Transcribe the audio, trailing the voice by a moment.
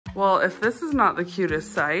Well, if this is not the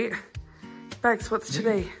cutest sight. Bex, what's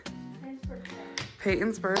today?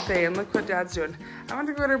 Peyton's birthday, and look what Dad's doing. I want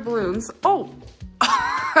to go get her balloons. Oh!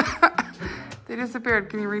 They disappeared.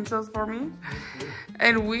 Can you reach those for me?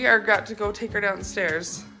 And we are got to go take her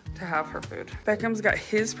downstairs to have her food. Beckham's got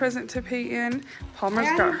his present to Peyton. Palmer's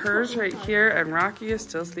got hers right here, and Rocky is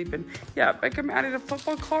still sleeping. Yeah, Beckham added a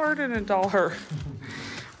football card and a dollar.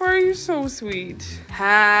 Why are you so sweet?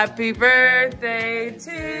 Happy birthday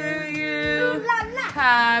to you.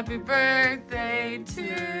 Happy birthday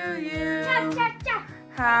to you.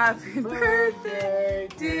 Happy birthday,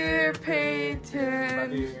 dear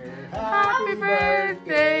Peyton. Happy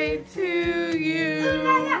birthday to you.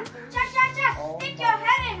 Stick your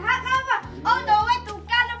head in hot lava all the way to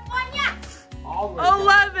California.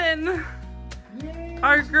 11.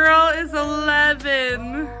 Our girl is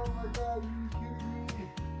 11.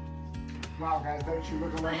 Wow, guys, doesn't she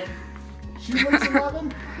look 11? She looks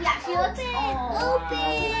 11? Yeah, she looks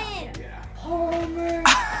open. Yeah. Oh, man.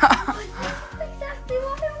 That's exactly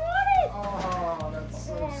what I wanted. Oh, that's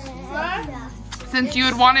so sweet. Since you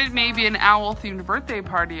had wanted maybe an owl-themed birthday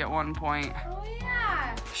party at one point. Oh,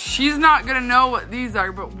 yeah. She's not gonna know what these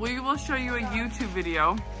are, but we will show you a YouTube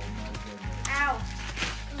video. Ow.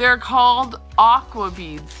 They're called aqua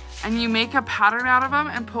beads, and you make a pattern out of them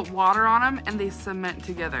and put water on them, and they cement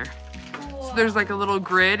together. So there's like a little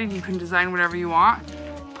grid, and you can design whatever you want.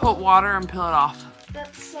 Put water and peel it off.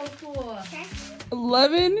 That's so cool.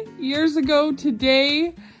 11 years ago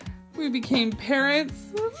today, we became parents.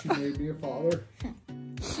 She may be a father.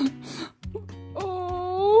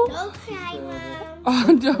 Oh. Don't cry, Mom.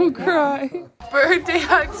 Oh, don't cry. Birthday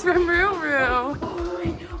hugs from Ruru.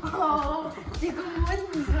 Oh, the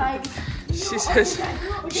good like. She says,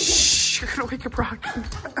 shh, you're gonna wake up Rocky.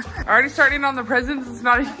 Already starting on the presents, it's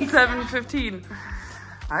not even 7:15.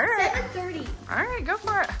 All right. 7:30. All right, go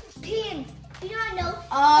for it. Pin. Do you not know?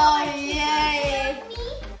 Oh, yay.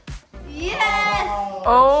 Yes.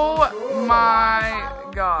 Oh my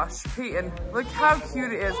gosh, Peyton, look how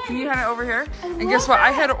cute it is. Can you hand it over here? And guess what?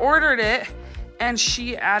 I had ordered it, and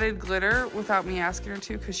she added glitter without me asking her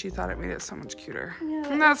to because she thought it made it so much cuter. Yeah.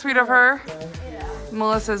 Isn't that sweet of her? Yeah.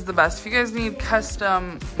 Melissa's the best. If you guys need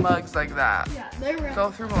custom mugs like that, Yeah, they're real.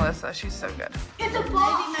 go through Melissa. She's so good. It's a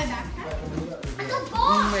box. Maybe my backpack. It's a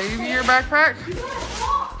box. Maybe your backpack? You got a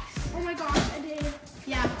box. Oh my gosh, I did.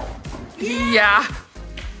 Yeah. Yeah.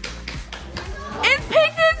 It's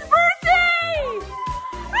Peyton's birthday!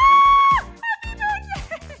 Ah, happy birthday!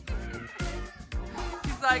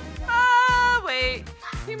 He's like, wait.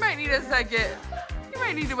 He might need a second. He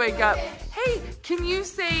might need to wake up. Hey, can you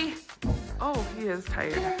say, oh, he is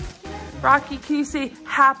tired. Rocky, can you say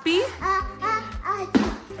happy?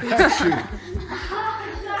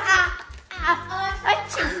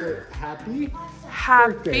 Happy?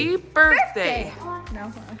 Happy birthday.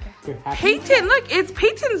 No, okay. Peyton, look, it's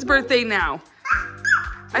Peyton's birthday now.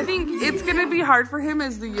 I think it's gonna be hard for him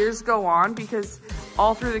as the years go on because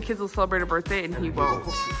all three of the kids will celebrate a birthday and he won't.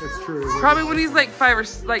 That's true. Probably when he's like 5 or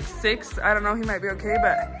like 6, I don't know, he might be okay,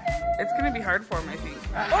 but it's gonna be hard for him, I think.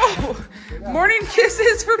 Oh, morning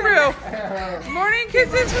kisses from Rue. Morning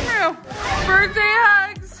kisses from Rue. Birthday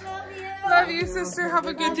hugs. Love you, sister. Have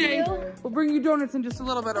a good day. We'll bring you donuts in just a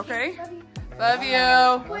little bit, okay? Love you.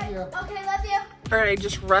 Okay, love you. All right, I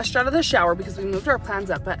just rushed out of the shower because we moved our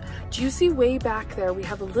plans up, but do you see way back there, we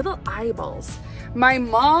have the little eyeballs. My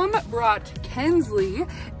mom brought Kensley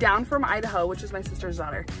down from Idaho, which is my sister's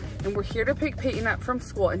daughter, and we're here to pick Peyton up from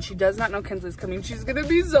school, and she does not know Kensley's coming. She's gonna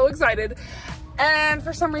be so excited. And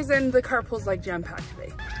for some reason, the carpool's like jam-packed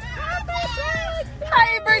today.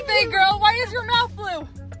 Hi, birthday girl. Why is your mouth blue?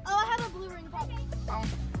 Oh, I have a blue ring pop.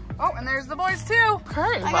 Oh, and there's the boys too.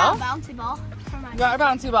 Okay, I got a bouncy ball. You got a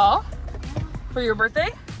bouncy ball for your birthday?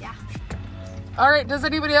 Yeah. All right, does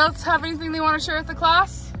anybody else have anything they want to share with the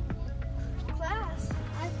class?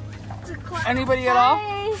 Class? Anybody at all?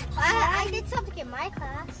 I did something in my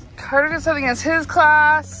class. Carter did something in his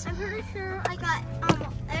class. I'm pretty sure I got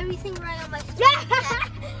everything right on my Surprise!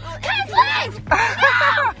 No!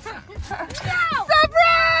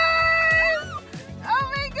 Surprise! Oh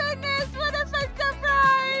my goodness, what a fun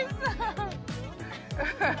surprise!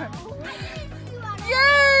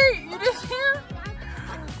 Yay! You just hear?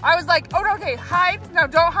 I was like, oh, okay, hide. No,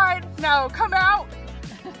 don't hide. No, come out.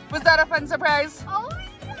 Was that a fun surprise? Oh my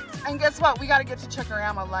God. And guess what? We got to get to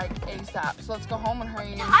GRWM like ASAP. So let's go home and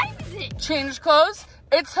hurry and it? change clothes.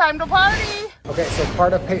 It's time to party. Okay, so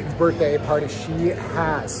part of Peyton's birthday party, she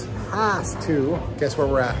has to, guess where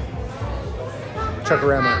we're at?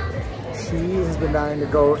 GRWM. She has been dying to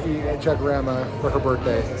go eat at GRWM for her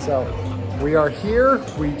birthday. So we are here.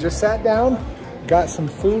 We just sat down got some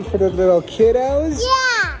food for the little kiddos.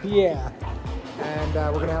 Yeah. Yeah. And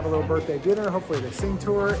we're gonna have a little birthday dinner. Hopefully they sing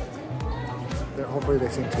to her. Hopefully they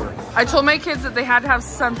sing to her. I told my kids that they had to have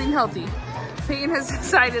something healthy. Peyton has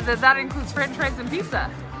decided that that includes french fries and pizza.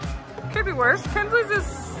 Could be worse. Kinsley's is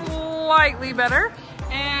slightly better.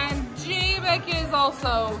 And J-Beck is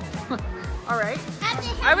also all right.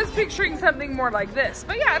 I was picturing something more like this,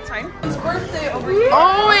 but yeah, it's fine. It's birthday over here.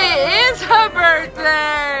 Oh, it is her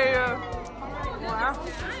birthday. Wow.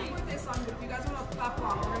 This song, if you guys want to clap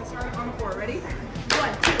along, we're going to start it on the floor. Ready? 1,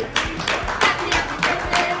 2, 3.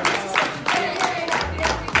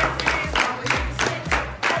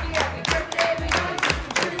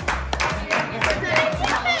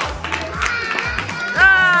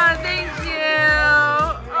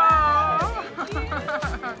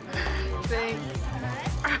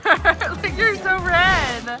 Like you're so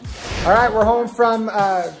red. All right, we're home from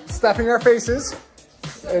stuffing our faces.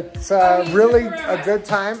 It's really a good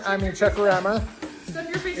time. I mean, GRWM. Stuff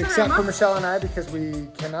your face Except for Michelle and I, because we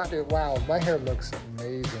cannot do it. Wow, my hair looks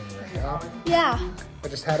amazing right now. Yeah. I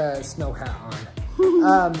just had a snow hat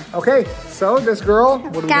on. Okay, so this girl,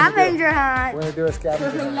 what are we gonna do? Scavenger hunt. We're gonna do a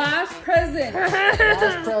scavenger For her hunt. last present.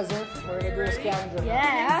 Last present, we're gonna do a scavenger hunt.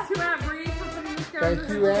 Yeah. Thanks to Aunt Bree for putting the scavenger Thank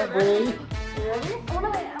you, Aunt Bree.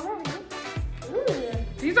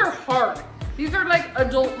 These are hard. These are like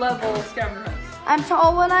adult level scavenger hunts. I'm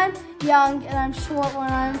tall when I'm young, and I'm short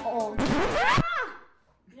when I'm old.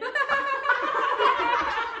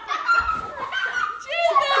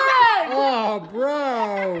 Oh,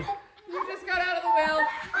 bro. You just got out of the well.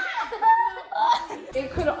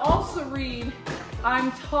 It could also read,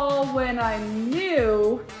 I'm tall when I'm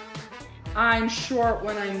new, I'm short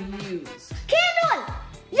when I'm used. Candle!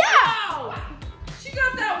 Yeah! Wow! She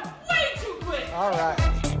got that way too quick. All right.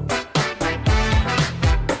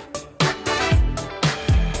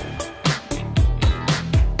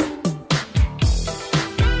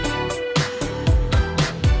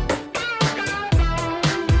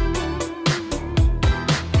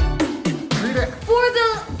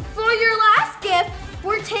 For your last gift,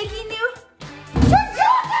 we're taking you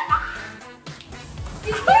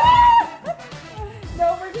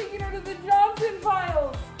No, we're taking her to the Johnson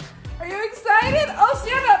piles. Are you excited? Oh,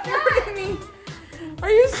 stand up. You're hurting me.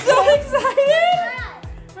 Are you so excited?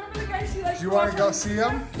 Remember the guy she likes Do you want to go see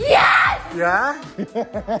him? Yes! Yeah?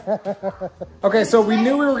 Okay, so we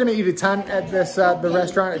knew we were going to eat a ton at this the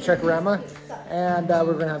restaurant at GRWM, and we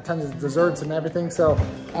were going to have tons of desserts and everything. So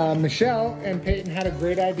Michelle and Peyton had a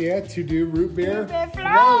great idea to do root beer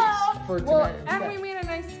floats for tonight. And we made a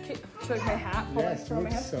nice cake. Should I my hat? Yes, it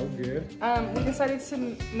looks so good. We decided to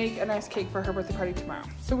make a nice cake for her birthday party tomorrow.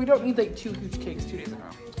 So we don't need like 2 huge cakes 2 days in a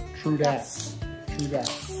row. True that. True that.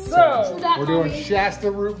 So We're doing Shasta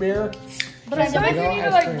root beer. but I feel like we need to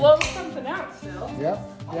like blow something out still. Yep,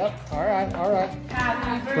 yep. All right, all right.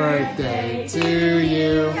 Happy Birthday to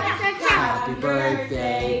you. Happy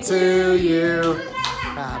birthday to you.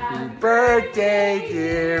 Happy birthday,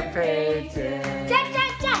 dear Peyton.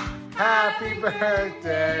 Happy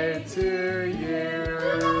birthday to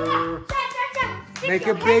you. Make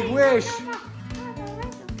a big wish.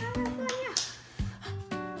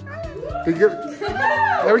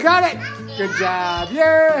 There we got it. Good job.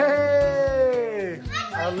 Yay.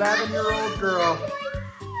 11-year-old girl.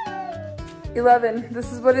 11.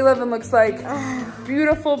 This is what 11 looks like.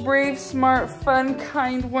 Beautiful, brave, smart, fun,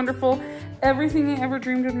 kind, wonderful. Everything I ever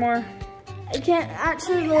dreamed and more. I can't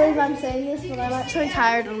actually believe I'm saying this, but I'm actually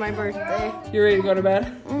tired on my birthday. You ready to go to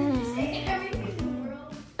bed?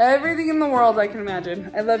 Everything in the world I can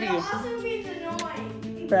imagine. I love you.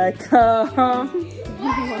 Beckham.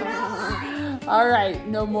 All right,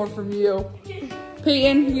 no more from you.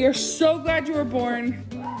 Peyton, we are so glad you were born.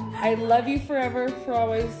 I love you forever, for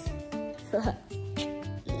always.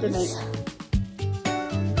 Good night.